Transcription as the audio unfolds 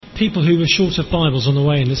people who were short of Bibles on the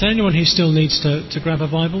way in. Is there anyone who still needs to grab a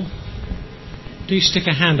Bible? Do stick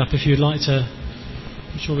a hand up if you'd like to.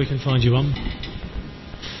 I'm sure we can find you one.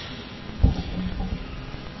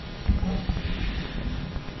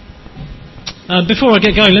 Before I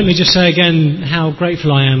get going, let me just say again how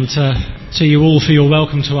grateful I am to you all for your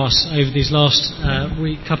welcome to us over these last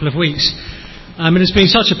couple of weeks. It has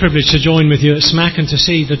been such a privilege to join with you at SMAC and to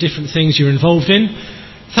see the different things you're involved in.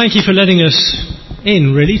 Thank you for letting us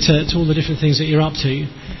in, really, to all the different things that you're up to.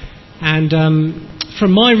 And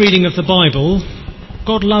from my reading of the Bible,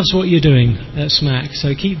 God loves what you're doing at SMAC,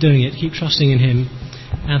 so keep doing it, keep trusting in Him,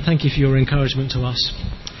 and thank you for your encouragement to us.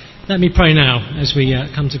 Let me pray now as we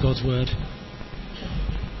come to God's Word.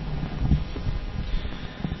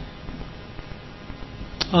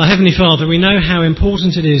 Our Heavenly Father, we know how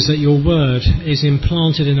important it is that your Word is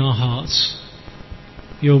implanted in our hearts,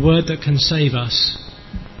 your Word that can save us,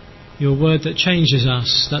 your Word that changes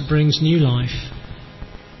us, that brings new life.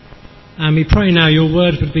 And we pray now your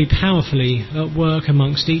Word would be powerfully at work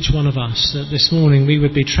amongst each one of us, that this morning we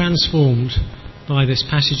would be transformed by this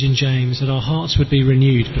passage in James, that our hearts would be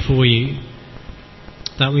renewed before you,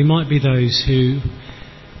 that we might be those who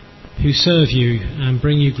serve you and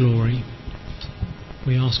bring you glory.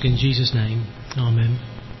 We ask in Jesus' name. Amen.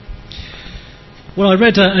 Well, I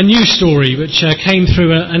read a news story which came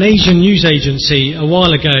through an Asian news agency a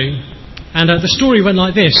while ago, and the story went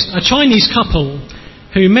like this. A Chinese couple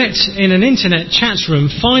who met in an internet chat room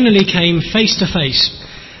finally came face to face,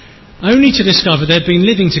 only to discover they'd been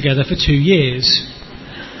living together for 2 years.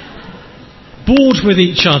 Bored with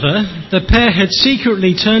each other, the pair had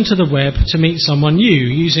secretly turned to the web to meet someone new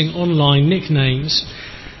using online nicknames.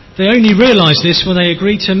 They only realised this when they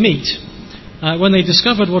agreed to meet. When they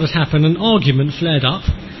discovered what had happened, an argument flared up,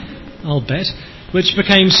 I'll bet, which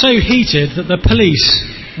became so heated that the police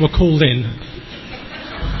were called in.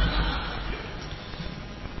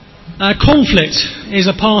 Conflict is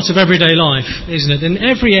a part of everyday life, isn't it? In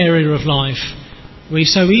every area of life, we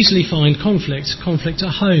so easily find conflict. Conflict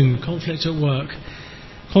at home, conflict at work,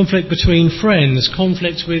 conflict between friends,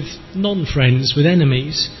 conflict with non-friends, with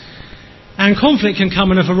enemies. And conflict can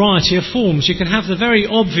come in a variety of forms. You can have the very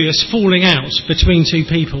obvious falling out between two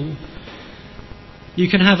people. You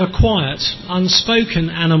can have a quiet, unspoken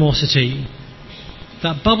animosity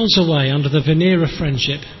that bubbles away under the veneer of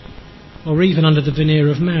friendship, or even under the veneer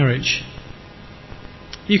of marriage.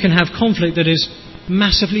 You can have conflict that is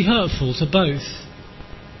massively hurtful to both.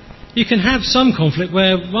 You can have some conflict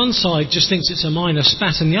where one side just thinks it's a minor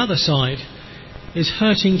spat and the other side is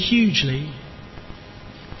hurting hugely.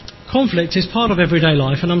 Conflict is part of everyday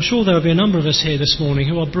life, and I'm sure there will be a number of us here this morning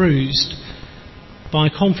who are bruised by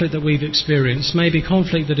conflict that we've experienced, maybe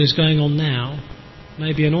conflict that is going on now,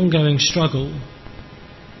 maybe an ongoing struggle.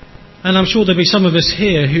 And I'm sure there'll be some of us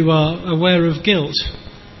here who are aware of guilt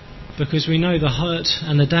because we know the hurt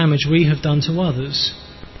and the damage we have done to others.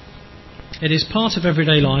 It is part of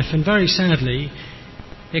everyday life, and very sadly,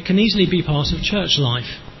 it can easily be part of church life.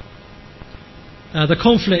 The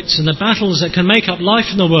conflicts and the battles that can make up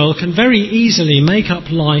life in the world can very easily make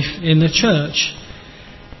up life in the church.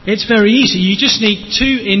 It's very easy. You just need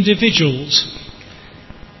two individuals,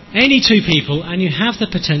 any two people, and you have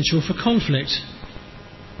the potential for conflict.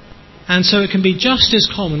 And so it can be just as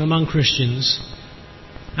common among Christians,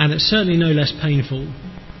 and it's certainly no less painful.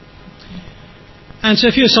 And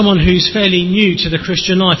so if you're someone who's fairly new to the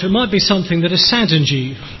Christian life, it might be something that has saddened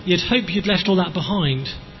you. You'd hope you'd left all that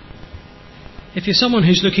behind. If you're someone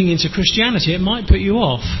who's looking into Christianity, it might put you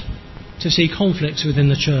off to see conflicts within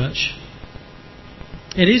the church.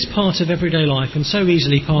 It is part of everyday life and so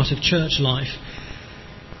easily part of church life.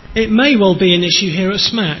 It may well be an issue here at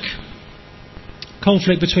SMAC.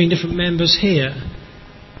 Conflict between different members here.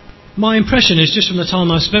 My impression is, just from the time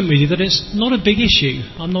I've spent with you, that it's not a big issue.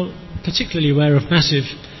 I'm not particularly aware of massive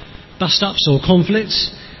bust-ups or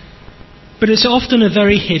conflicts, but it's often a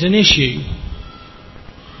very hidden issue.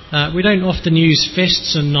 We don't often use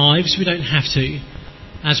fists and knives. We don't have to.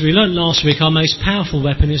 As we learnt last week, our most powerful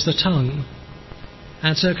weapon is the tongue.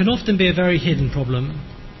 And so it can often be a very hidden problem.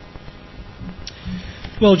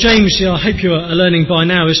 Well, James, I hope you are learning by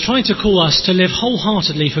now, is trying to call us to live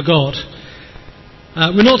wholeheartedly for God.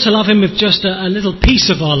 We're not to love Him with just a little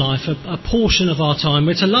piece of our life, a portion of our time.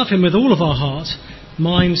 We're to love Him with all of our heart,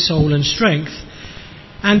 mind, soul and strength.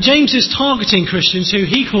 And James is targeting Christians who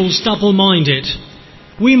he calls double-minded.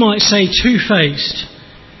 We might say two-faced.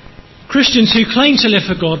 Christians who claim to live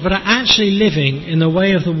for God but are actually living in the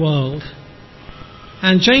way of the world.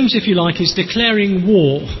 And James, if you like, is declaring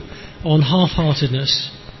war on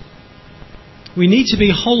half-heartedness. We need to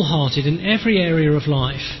be wholehearted in every area of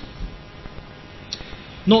life.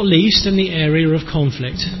 not least in the area of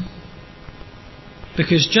conflict.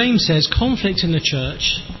 Because James says conflict in the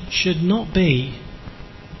church should not be.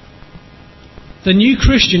 The new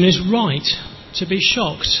Christian is right to be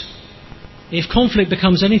shocked if conflict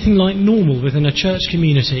becomes anything like normal within a church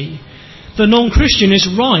community. The non-Christian is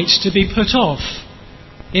right to be put off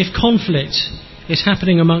if conflict is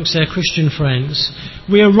happening amongst their Christian friends.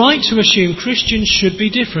 We are right to assume Christians should be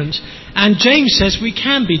different, and James says we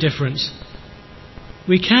can be different.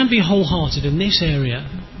 We can be wholehearted in this area.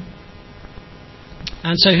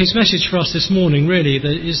 And so his message for us this morning really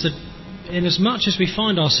is that in as much as we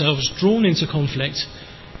find ourselves drawn into conflict,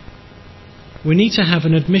 we need to have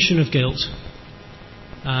an admission of guilt.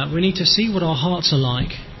 We need to see what our hearts are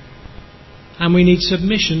like, and we need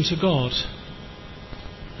submission to God.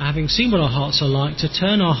 Having seen what our hearts are like, to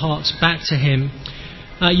turn our hearts back to Him.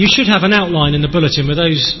 You should have an outline in the bulletin with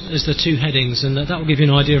those as the two headings, and that will give you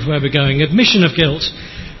an idea of where we're going. Admission of guilt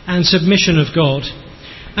and submission of God.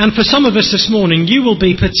 And for some of us this morning, you will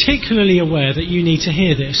be particularly aware that you need to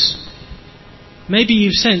hear this. Maybe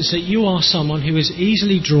you sense that you are someone who is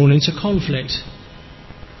easily drawn into conflict.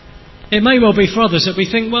 It may well be for others that we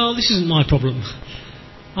think, well, this isn't my problem.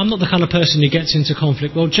 I'm not the kind of person who gets into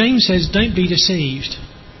conflict. Well, James says, don't be deceived.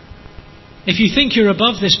 If you think you're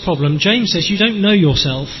above this problem, James says you don't know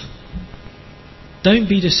yourself. Don't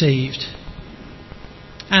be deceived.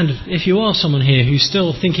 And if you are someone here who's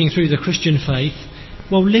still thinking through the Christian faith,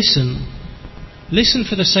 well, listen. Listen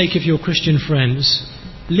for the sake of your Christian friends.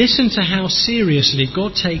 Listen to how seriously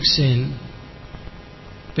God takes sin.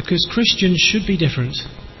 Because Christians should be different.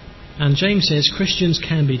 And James says Christians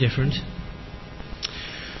can be different.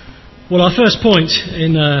 Well, our first point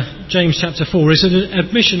in James chapter 4 is an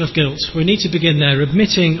admission of guilt. We need to begin there,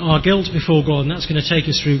 admitting our guilt before God, and that's going to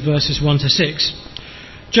take us through verses 1 to 6.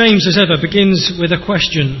 James, as ever, begins with a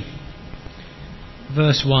question.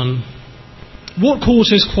 Verse 1. What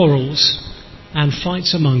causes quarrels and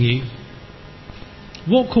fights among you?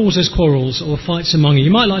 What causes quarrels or fights among you?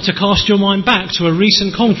 You might like to cast your mind back to a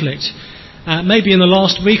recent conflict, maybe in the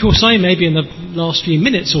last week or so, maybe in the last few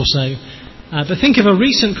minutes or so. But think of a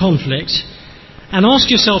recent conflict and ask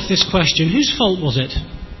yourself this question: whose fault was it?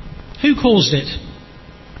 Who caused it?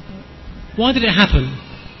 Why did it happen?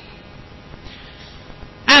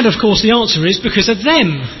 And of course the answer is because of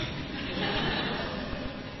them.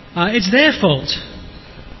 It's their fault.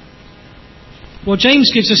 Well,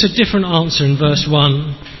 James gives us a different answer in verse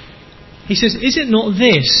 1. He says, is it not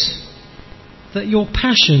this, that your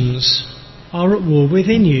passions are at war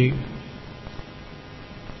within you?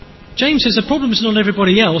 James says the problem is not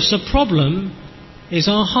everybody else. The problem is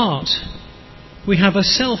our heart. We have a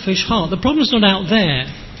selfish heart. The problem is not out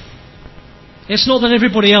there. It's not that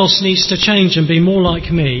everybody else needs to change and be more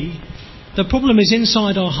like me. The problem is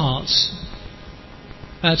inside our hearts.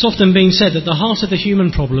 It's often been said that the heart of the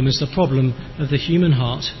human problem is the problem of the human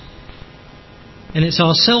heart. And it's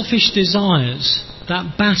our selfish desires,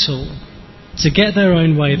 that battle to get their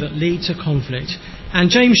own way, that lead to conflict.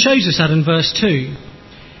 And James shows us that in verse 2.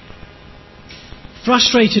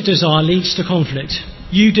 Frustrated desire leads to conflict.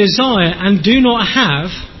 You desire and do not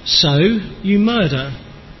have, so you murder.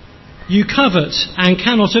 You covet and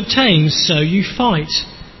cannot obtain, so you fight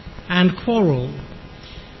and quarrel.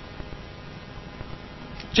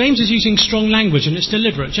 James is using strong language, and it's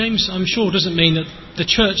deliberate. James, I'm sure, doesn't mean that the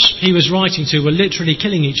church he was writing to were literally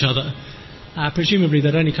killing each other. Presumably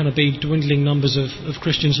there'd only kind of be dwindling numbers of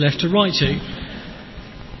Christians left to write to.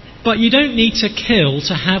 But you don't need to kill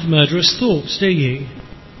to have murderous thoughts, do you?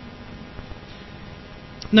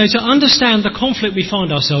 No, to understand the conflict we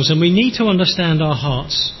find ourselves in, we need to understand our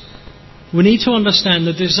hearts. We need to understand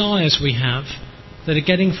the desires we have that are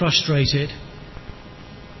getting frustrated.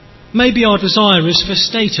 Maybe our desire is for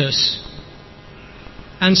status,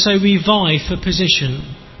 and so we vie for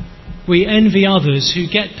position. We envy others who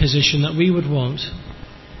get position that we would want.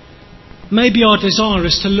 Maybe our desire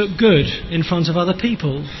is to look good in front of other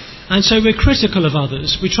people, and so we're critical of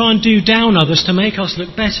others. We try and do down others to make us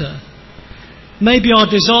look better. Maybe our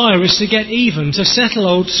desire is to get even, to settle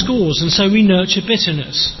old scores, and so we nurture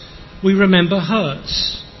bitterness. We remember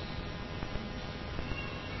hurts.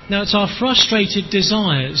 Now, it's our frustrated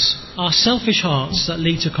desires, our selfish hearts, that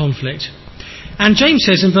lead to conflict. And James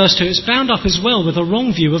says in verse 2, it's bound up as well with a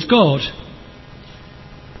wrong view of God.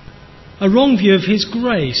 A wrong view of His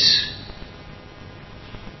grace.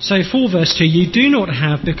 So for verse 2, you do not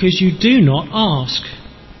have because you do not ask.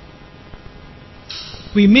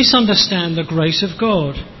 We misunderstand the grace of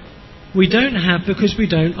God. We don't have because we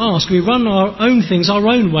don't ask. We run our own things our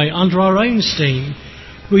own way, under our own steam.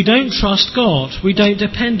 We don't trust God. We don't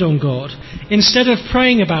depend on God. Instead of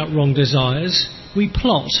praying about wrong desires, We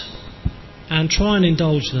plot and try and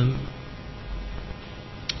indulge them.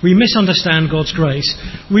 We misunderstand God's grace.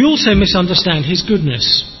 We also misunderstand his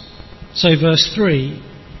goodness. So verse 3,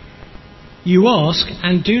 you ask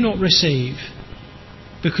and do not receive,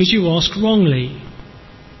 because you ask wrongly,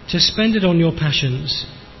 to spend it on your passions.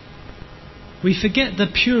 We forget the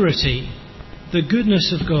purity, the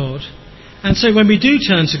goodness of God. And so when we do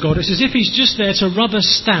turn to God, it's as if he's just there to rubber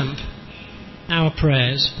stamp our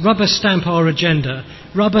prayers, rubber stamp our agenda,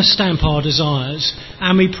 rubber stamp our desires,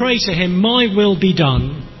 and we pray to him, my will be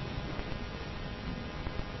done.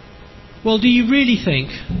 Well, do you really think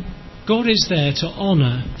God is there to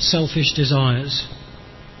honour selfish desires?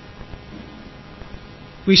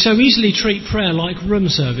 We so easily treat prayer like room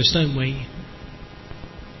service, don't we?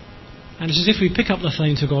 And it's as if we pick up the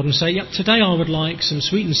phone to God and say, yep, today I would like some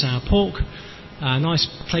sweet and sour pork, a nice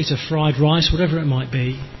plate of fried rice, whatever it might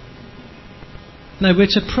be. No, we're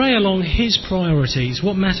to pray along his priorities,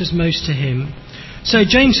 what matters most to him. So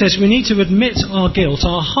James says we need to admit our guilt.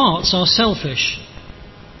 Our hearts are selfish.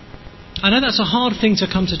 I know that's a hard thing to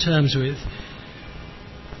come to terms with.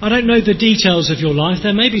 I don't know the details of your life.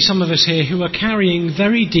 There may be some of us here who are carrying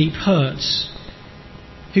very deep hurts,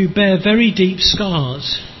 who bear very deep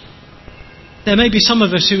scars. There may be some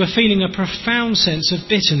of us who are feeling a profound sense of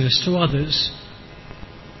bitterness to others.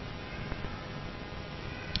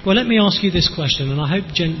 Well, let me ask you this question, and I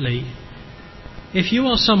hope gently. If you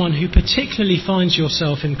are someone who particularly finds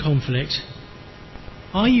yourself in conflict,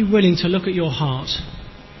 are you willing to look at your heart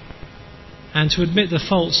and to admit the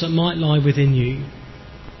faults that might lie within you?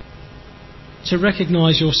 To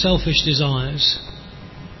recognise your selfish desires?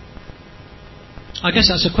 I guess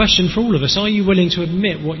that's a question for all of us. Are you willing to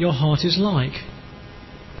admit what your heart is like?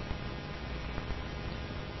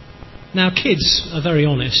 Now, kids are very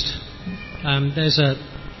honest. There's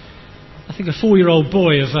I think a 4-year-old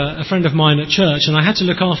boy of a friend of mine at church, and I had to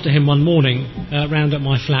look after him one morning round at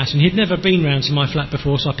my flat, and he'd never been round to my flat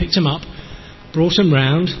before, so I picked him up, brought him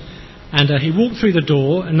round, and he walked through the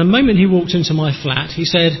door, and the moment he walked into my flat, he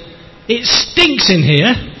said, "It stinks in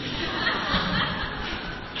here."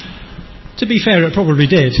 To be fair, it probably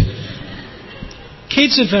did.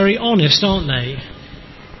 Kids are very honest, aren't they?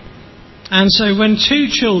 And so when two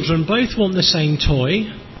children both want the same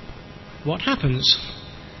toy, what happens?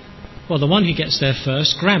 Well, the one who gets there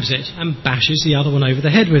first grabs it and bashes the other one over the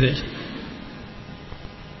head with it.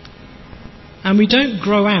 And we don't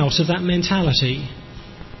grow out of that mentality.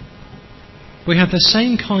 We have the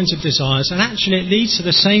same kinds of desires, and actually it leads to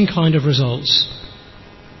the same kind of results.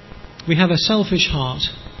 We have a selfish heart.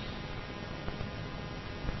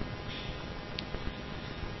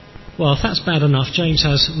 Well, if that's bad enough, James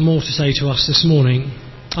has more to say to us this morning.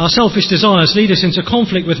 Our selfish desires lead us into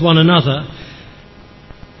conflict with one another.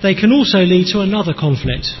 They can also lead to another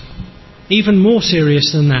conflict, even more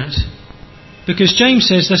serious than that. Because James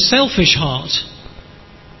says the selfish heart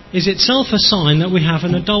is itself a sign that we have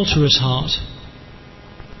an adulterous heart.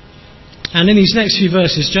 And in these next few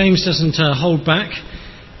verses, James doesn't hold back.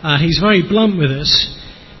 He's very blunt with us.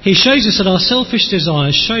 He shows us that our selfish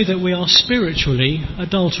desires show that we are spiritually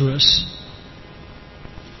adulterous.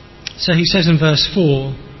 So he says in verse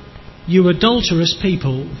 4, "You adulterous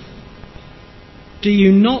people, do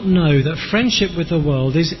you not know that friendship with the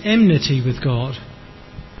world is enmity with God?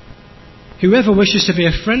 Whoever wishes to be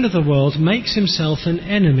a friend of the world makes himself an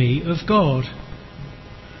enemy of God."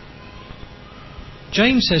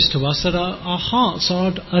 James says to us that our hearts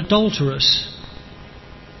are adulterous.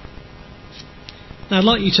 Now, I'd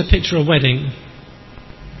like you to picture a wedding.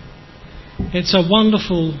 It's a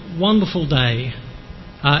wonderful, wonderful day.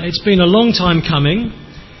 It's been a long time coming.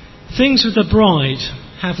 Things with the bride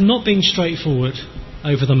have not been straightforward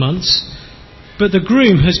over the months, but the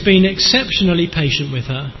groom has been exceptionally patient with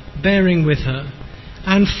her, bearing with her,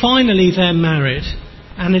 and finally they're married,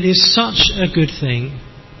 and it is such a good thing.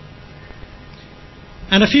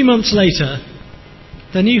 And a few months later,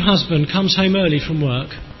 the new husband comes home early from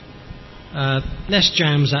work. Less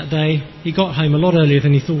jams that day. He got home a lot earlier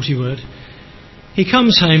than he thought he would. He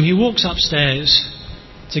comes home, he walks upstairs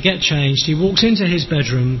to get changed, he walks into his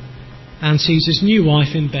bedroom and sees his new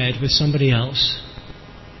wife in bed with somebody else.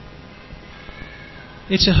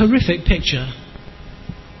 It's a horrific picture.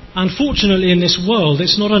 Unfortunately, in this world,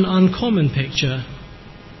 it's not an uncommon picture.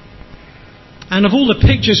 And of all the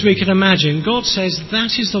pictures we can imagine, God says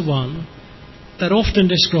that is the one that often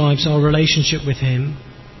describes our relationship with him.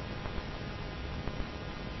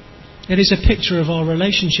 It is a picture of our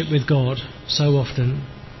relationship with God so often.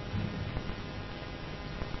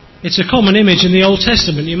 It's a common image in the Old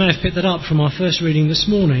Testament. You may have picked that up from our first reading this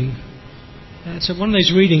morning. It's one of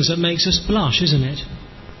those readings that makes us blush, isn't it?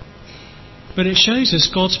 but it shows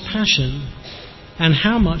us God's passion and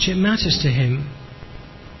how much it matters to him.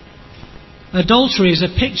 Adultery is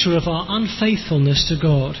a picture of our unfaithfulness to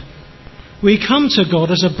God. We come to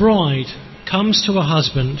God as a bride comes to a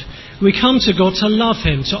husband. We come to God to love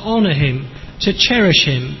him, to honour him, to cherish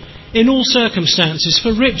him in all circumstances,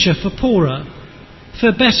 for richer, for poorer,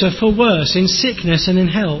 for better, for worse, in sickness and in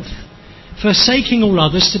health, forsaking all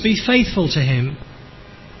others to be faithful to him.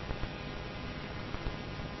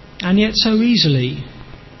 And yet so easily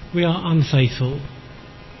we are unfaithful,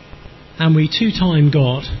 and we two-time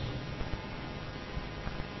God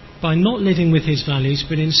by not living with his values,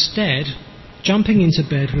 but instead jumping into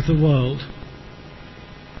bed with the world.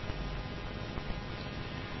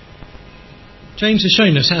 James has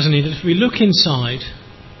shown us, hasn't he, that if we look inside,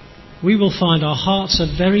 we will find our hearts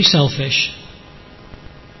are very selfish.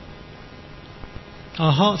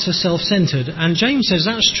 Our hearts are self-centred, and James says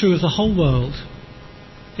that's true of the whole world.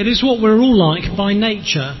 It is what we're all like by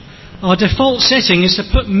nature. Our default setting is to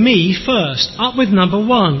put me first, up with number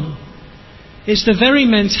one. It's the very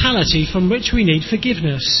mentality from which we need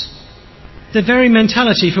forgiveness. The very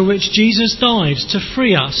mentality for which Jesus died, to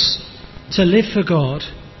free us to live for God.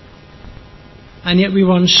 And yet we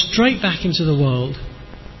run straight back into the world.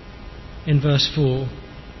 In verse 4,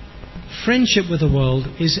 friendship with the world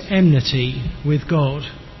is enmity with God.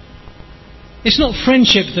 It's not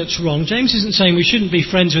friendship that's wrong. James isn't saying we shouldn't be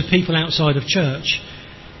friends with people outside of church.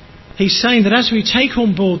 He's saying that as we take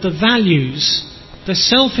on board the values, the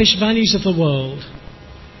selfish values of the world,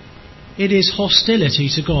 it is hostility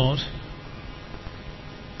to God.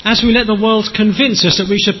 As we let the world convince us that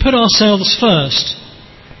we should put ourselves first,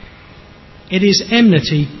 it is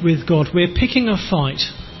enmity with God. We're picking a fight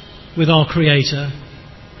with our Creator.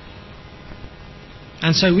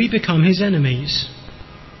 And so we become his enemies.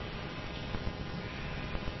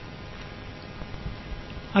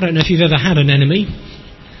 I don't know if you've ever had an enemy.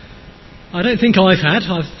 I don't think I've had.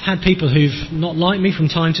 I've had people who've not liked me from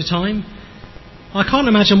time to time. I can't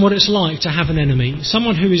imagine what it's like to have an enemy,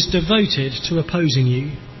 someone who is devoted to opposing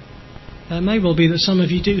you. It may well be that some of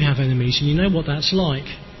you do have enemies and you know what that's like.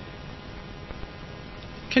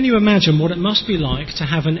 Can you imagine what it must be like to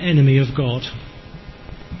have an enemy of God?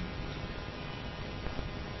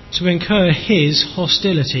 To incur his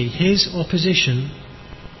hostility, his opposition.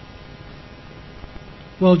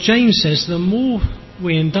 Well, James says the more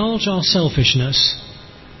we indulge our selfishness,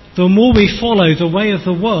 the more we follow the way of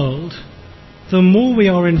the world, the more we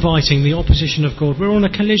are inviting the opposition of God. We're on a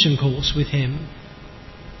collision course with him.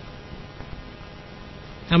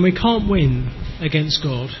 And we can't win against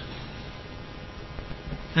God.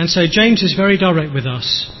 And so James is very direct with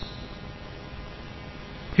us.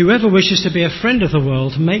 Whoever wishes to be a friend of the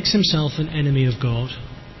world makes himself an enemy of God.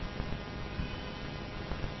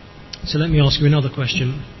 So let me ask you another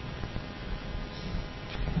question.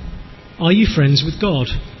 Are you friends with God?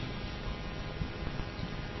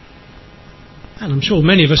 And I'm sure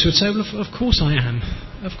many of us would say, well, of course I am.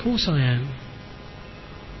 Of course I am.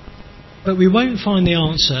 But we won't find the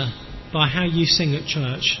answer by how you sing at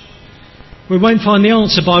church. We won't find the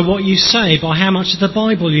answer by what you say, by how much of the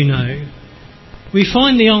Bible you know. We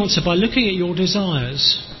find the answer by looking at your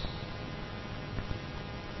desires.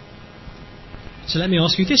 So let me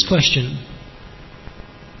ask you this question.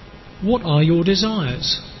 What are your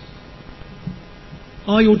desires?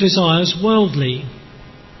 Are your desires worldly?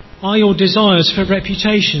 Are your desires for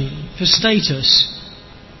reputation, for status,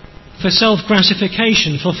 for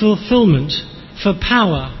self-gratification, for fulfillment, for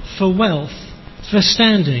power, for wealth, for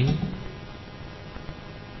standing?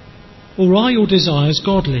 Or are your desires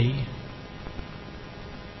godly?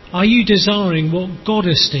 Are you desiring what God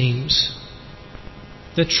esteems?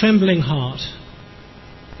 The trembling heart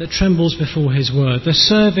that trembles before his word, the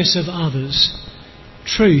service of others,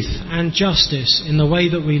 truth and justice in the way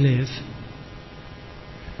that we live.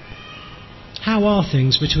 How are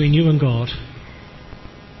things between you and God?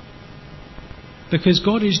 Because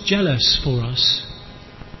God is jealous for us.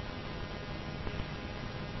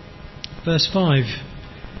 Verse 5.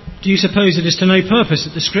 Do you suppose it is to no purpose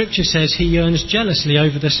that the Scripture says he yearns jealously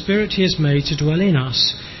over the Spirit he has made to dwell in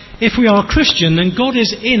us? If we are Christian, then God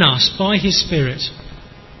is in us by his Spirit.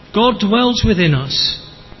 God dwells within us.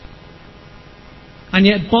 And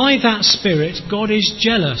yet by that Spirit, God is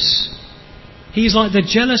jealous. He is like the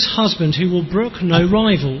jealous husband who will brook no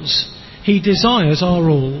rivals. He desires our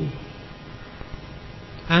all.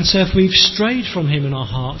 And so if we've strayed from him in our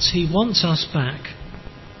hearts, he wants us back.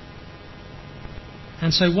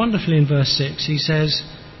 And so wonderfully in verse 6 he says,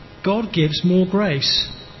 God gives more grace.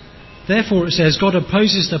 Therefore it says, God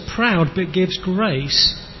opposes the proud but gives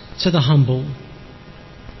grace to the humble.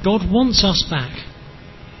 God wants us back.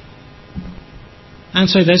 And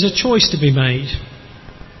so there's a choice to be made.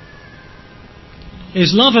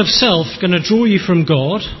 Is love of self going to draw you from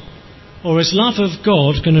God, or is love of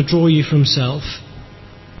God going to draw you from self?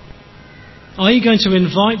 Are you going to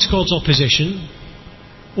invite God's opposition,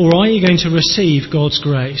 or are you going to receive God's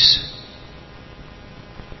grace?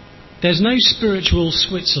 There's no spiritual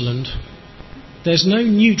Switzerland. There's no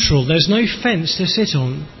neutral. There's no fence to sit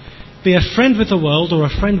on. Be a friend with the world or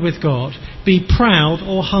a friend with God. Be proud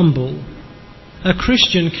or humble. A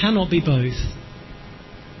Christian cannot be both.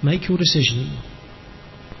 Make your decision.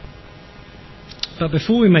 But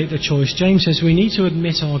before we make the choice, James says we need to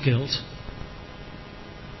admit our guilt.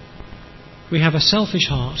 We have a selfish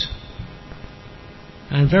heart,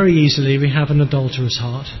 and very easily we have an adulterous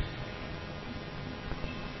heart.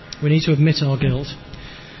 We need to admit our guilt.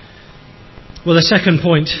 Well, the second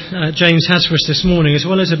point James has for us this morning, as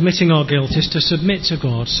well as admitting our guilt, is to submit to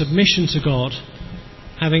God, submission to God,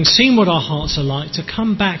 having seen what our hearts are like, to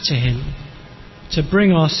come back to Him, to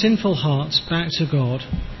bring our sinful hearts back to God.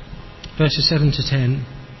 Verses 7 to 10.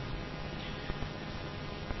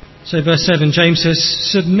 So verse 7, James says,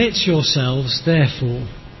 "Submit yourselves, therefore,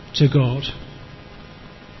 to God.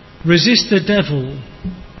 Resist the devil,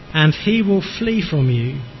 and he will flee from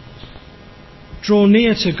you. Draw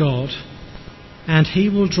near to God, and He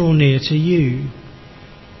will draw near to you."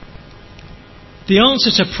 The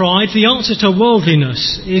answer to pride, the answer to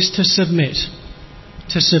worldliness, is to submit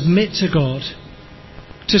to God,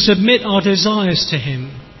 to submit our desires to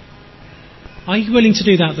Him. Are you willing to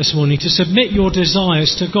do that this morning? To submit your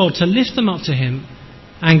desires to God, to lift them up to Him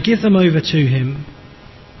and give them over to Him?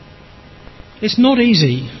 It's not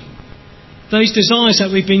easy. Those desires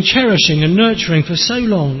that we've been cherishing and nurturing for so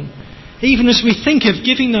long, even as we think of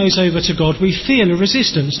giving those over to God, we feel a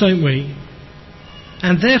resistance, don't we?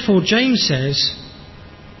 And therefore James says,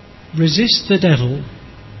 resist the devil.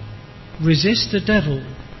 Resist the devil.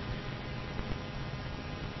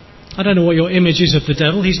 I don't know what your image is of the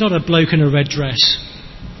devil. He's not a bloke in a red dress.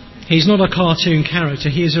 He's not a cartoon character.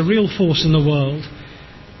 He is a real force in the world.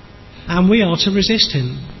 And we are to resist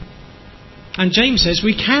him. And James says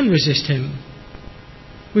we can resist him.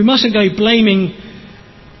 We mustn't go blaming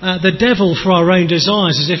the devil for our own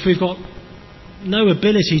desires as if we've got no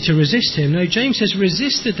ability to resist him. No, James says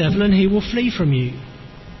resist the devil and he will flee from you.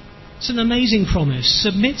 It's an amazing promise.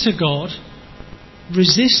 Submit to God,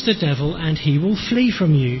 resist the devil, and he will flee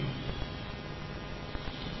from you.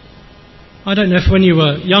 I don't know if when you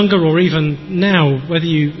were younger or even now, whether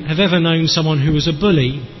you have ever known someone who was a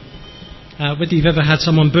bully, whether you've ever had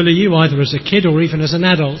someone bully you either as a kid or even as an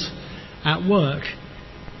adult at work.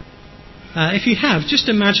 If you have, just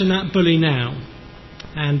imagine that bully now.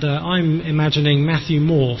 And I'm imagining Matthew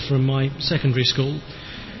Moore from my secondary school.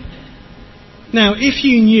 Now, if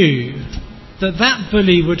you knew that that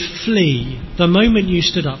bully would flee the moment you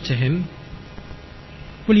stood up to him,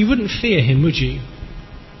 well, you wouldn't fear him, would you?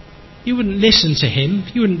 You wouldn't listen to him.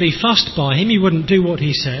 You wouldn't be fussed by him. You wouldn't do what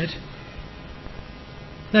he said.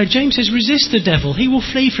 No, James says resist the devil. He will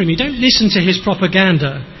flee from you. Don't listen to his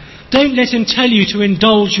propaganda. Don't let him tell you to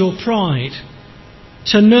indulge your pride,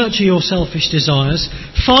 to nurture your selfish desires.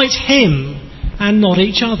 Fight him and not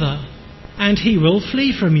each other, and he will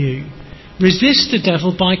flee from you. Resist the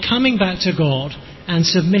devil by coming back to God and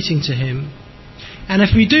submitting to him. And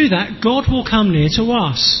if we do that, God will come near to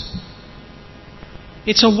us.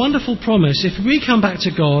 It's a wonderful promise. If we come back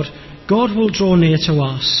to God, God will draw near to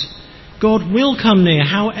us. God will come near,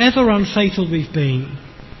 however unfaithful we've been.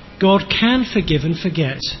 God can forgive and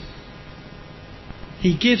forget.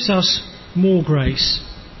 He gives us more grace.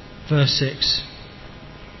 Verse 6.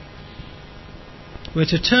 We're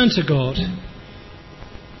to turn to God,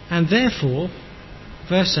 and therefore,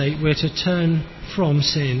 verse 8, we're to turn from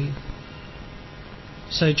sin.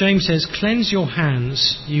 So James says, cleanse your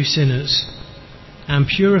hands, you sinners, and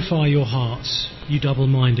purify your hearts, you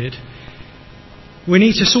double-minded. We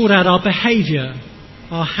need to sort out our behaviour,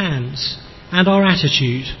 our hands, and our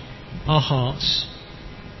attitude, our hearts.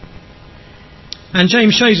 And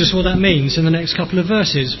James shows us what that means in the next couple of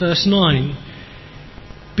verses. Verse 9.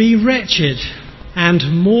 Be wretched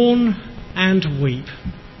and mourn and weep.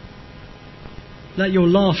 Let your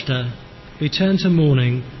laughter be turned to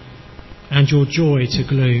mourning and your joy to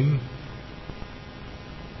gloom.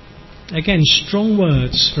 Again, strong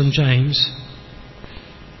words from James.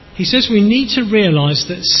 He says we need to realise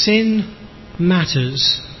that sin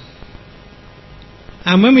matters.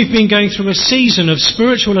 And when we've been going through a season of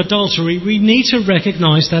spiritual adultery, we need to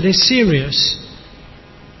recognise that is serious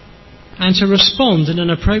and to respond in an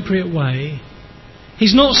appropriate way.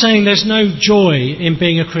 He's not saying there's no joy in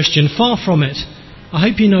being a Christian. Far from it. I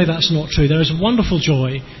hope you know that's not true. There is wonderful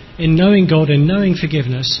joy in knowing God, in knowing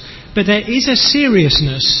forgiveness. But there is a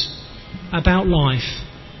seriousness about life,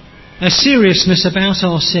 a seriousness about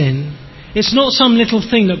our sin. It's not some little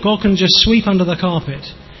thing that God can just sweep under the carpet.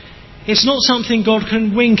 It's not something God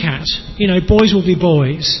can wink at. Boys will be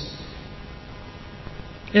boys.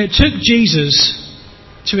 It took Jesus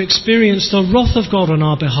to experience the wrath of God on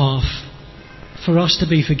our behalf for us to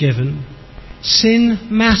be forgiven. Sin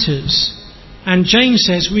matters. And James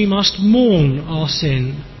says we must mourn our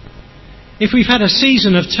sin. If we've had a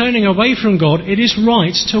season of turning away from God, it is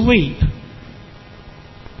right to weep.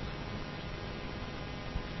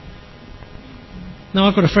 Now,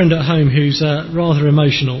 I've got a friend at home who's rather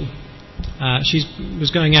emotional. She was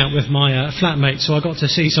going out with my flatmate, so I got to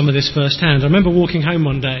see some of this firsthand. I remember walking home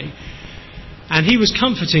one day, and he was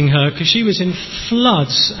comforting her because she was in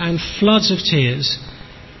floods and floods of tears.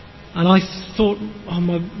 And I thought,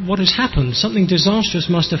 what has happened? Something disastrous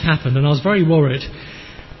must have happened, and I was very worried.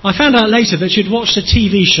 I found out later that she'd watched a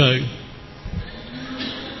TV show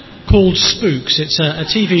called Spooks. It's a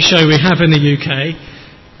TV show we have in the UK,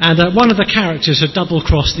 and one of the characters had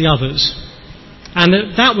double-crossed the others.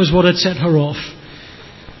 And that was what had set her off.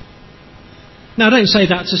 Now, I don't say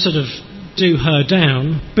that to sort of do her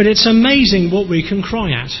down, but it's amazing what we can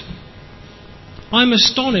cry at. I'm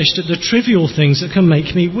astonished at the trivial things that can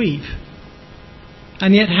make me weep.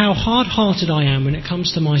 And yet how hard-hearted I am when it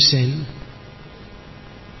comes to my sin.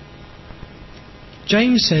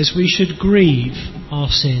 James says we should grieve our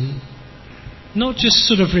sin. Not just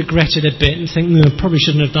sort of regret it a bit and think, probably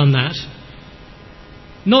shouldn't have done that.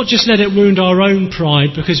 Not just let it wound our own pride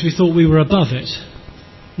because we thought we were above it.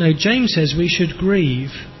 No, James says we should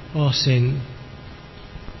grieve our sin.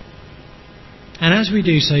 And as we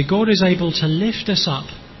do so, God is able to lift us up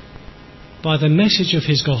by the message of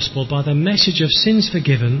his gospel, by the message of sins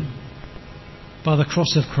forgiven, by the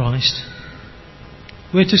cross of Christ.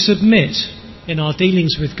 We're to submit in our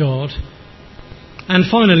dealings with God. And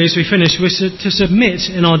finally, as we finish, we're to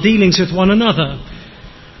submit in our dealings with one another.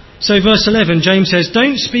 So verse 11, James says,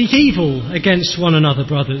 don't speak evil against one another,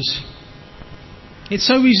 brothers. It's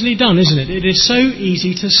so easily done, isn't it? It is so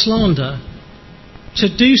easy to slander,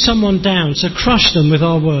 to do someone down, to crush them with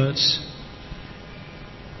our words.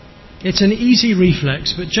 It's an easy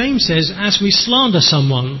reflex, but James says as we slander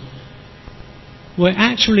someone, we're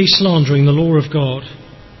actually slandering the law of God.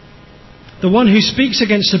 The one who speaks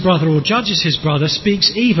against a brother or judges his brother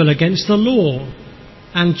speaks evil against the law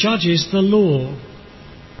and judges the law.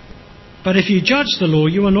 But if you judge the law,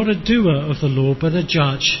 you are not a doer of the law, but a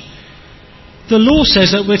judge. The law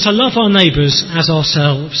says that we're to love our neighbours as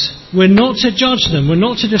ourselves. We're not to judge them. We're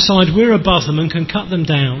not to decide we're above them and can cut them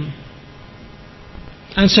down.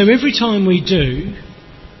 And so every time we do,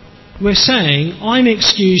 we're saying, I'm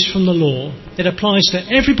excused from the law. It applies to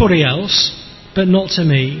everybody else, but not to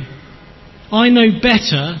me. I know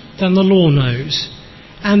better than the law knows.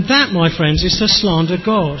 And that, my friends, is to slander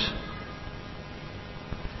God.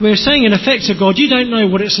 We're saying in effect to God, you don't know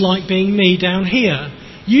what it's like being me down here.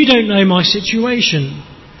 You don't know my situation.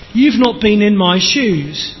 You've not been in my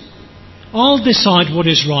shoes. I'll decide what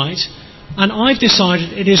is right, and I've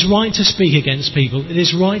decided it is right to speak against people. It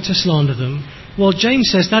is right to slander them. Well, James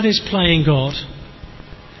says that is playing God.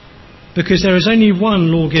 Because there is only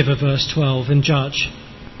one lawgiver, verse 12, and judge.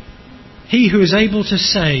 He who is able to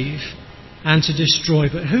save and to destroy.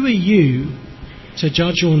 But who are you to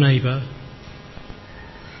judge your neighbour?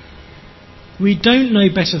 We don't know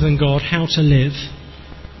better than God how to live.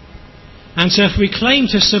 And so if we claim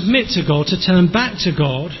to submit to God, to turn back to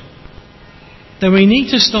God, then we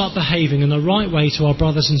need to start behaving in the right way to our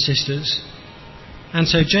brothers and sisters. And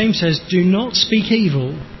so James says, do not speak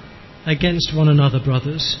evil against one another,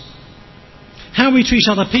 brothers. How we treat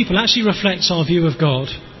other people actually reflects our view of God.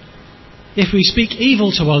 If we speak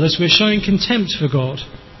evil to others, we're showing contempt for God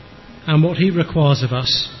and what he requires of us.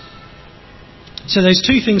 So those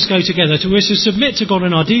two things go together. We're to submit to God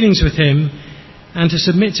in our dealings with him and to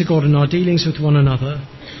submit to God in our dealings with one another.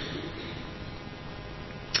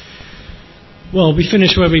 Well, we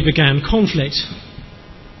finish where we began. Conflict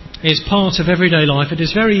is part of everyday life. It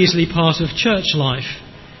is very easily part of church life.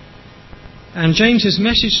 And James's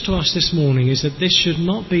message to us this morning is that this should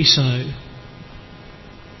not be so.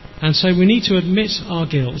 And so we need to admit our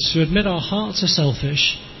guilt, to admit our hearts are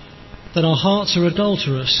selfish, that our hearts are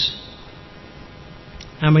adulterous.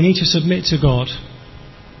 And we need to submit to God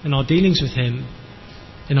in our dealings with him,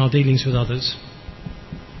 in our dealings with others.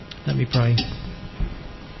 Let me pray.